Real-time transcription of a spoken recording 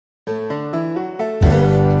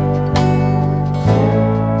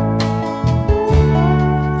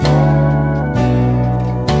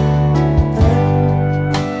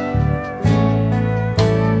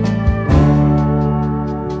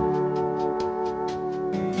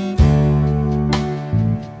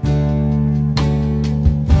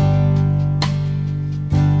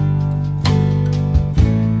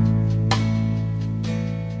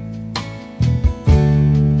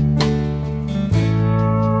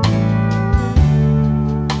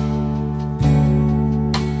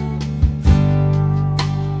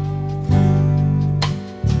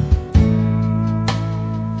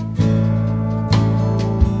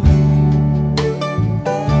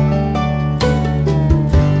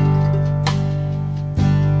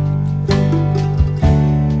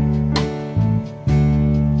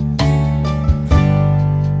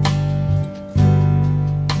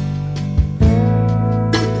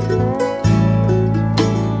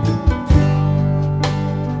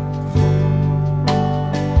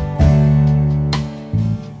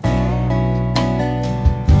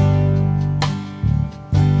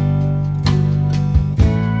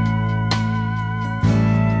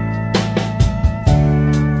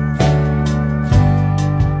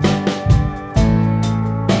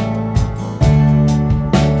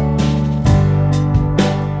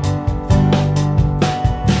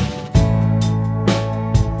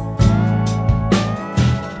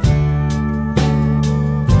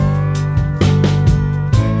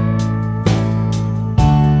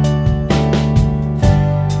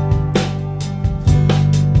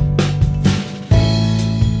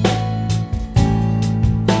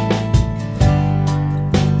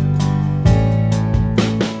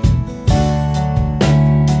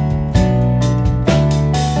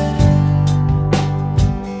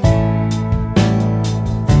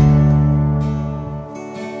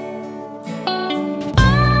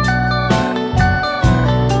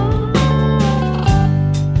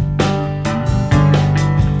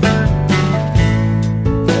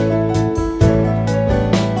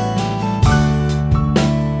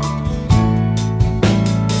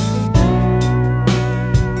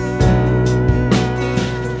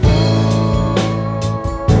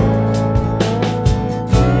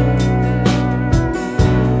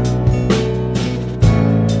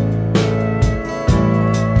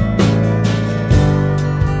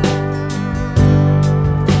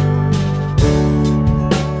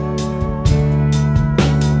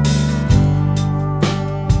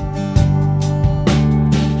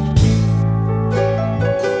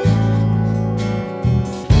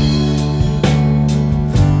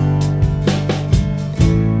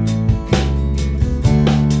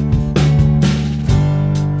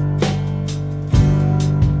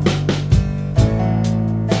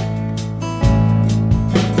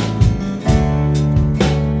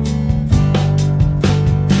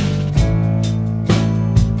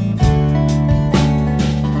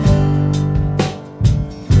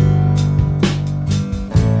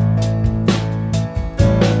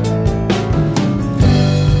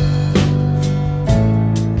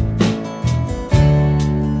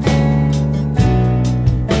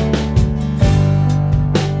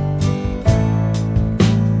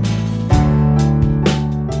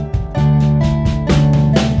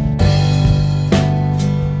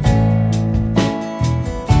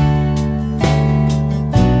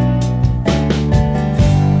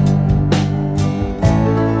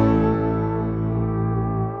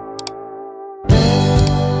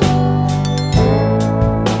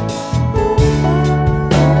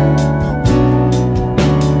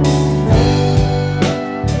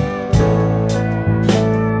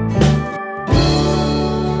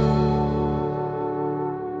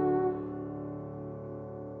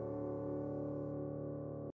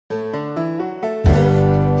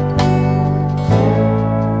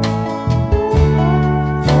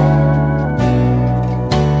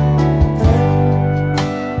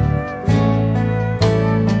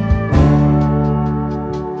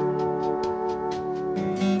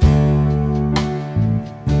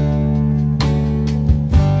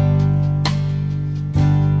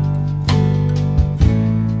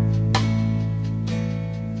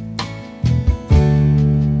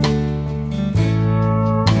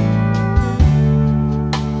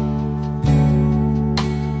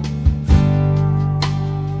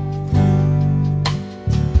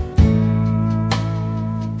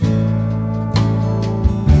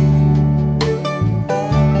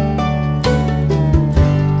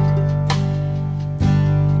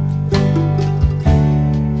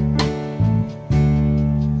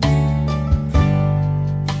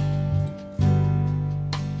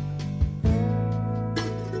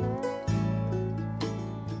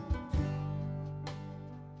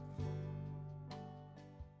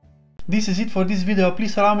This is it for this video.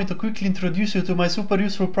 Please allow me to quickly introduce you to my super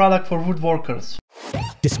useful product for woodworkers.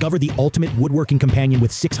 Discover the ultimate woodworking companion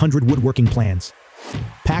with 600 woodworking plans.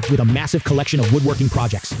 Packed with a massive collection of woodworking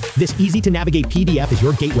projects, this easy-to-navigate PDF is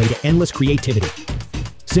your gateway to endless creativity.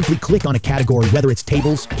 Simply click on a category, whether it's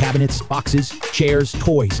tables, cabinets, boxes, chairs,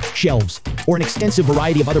 toys, shelves, or an extensive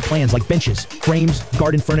variety of other plans like benches, frames,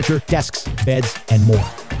 garden furniture, desks, beds, and more.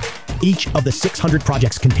 Each of the 600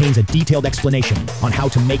 projects contains a detailed explanation on how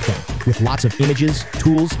to make them, with lots of images,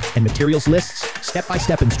 tools, and materials lists,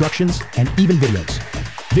 step-by-step instructions, and even videos.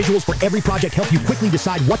 Visuals for every project help you quickly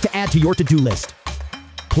decide what to add to your to-do list.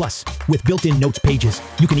 Plus, with built-in notes pages,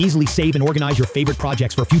 you can easily save and organize your favorite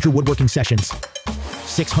projects for future woodworking sessions.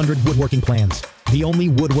 600 woodworking plans, the only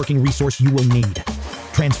woodworking resource you will need.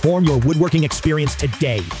 Transform your woodworking experience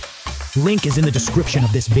today. Link is in the description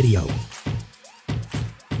of this video.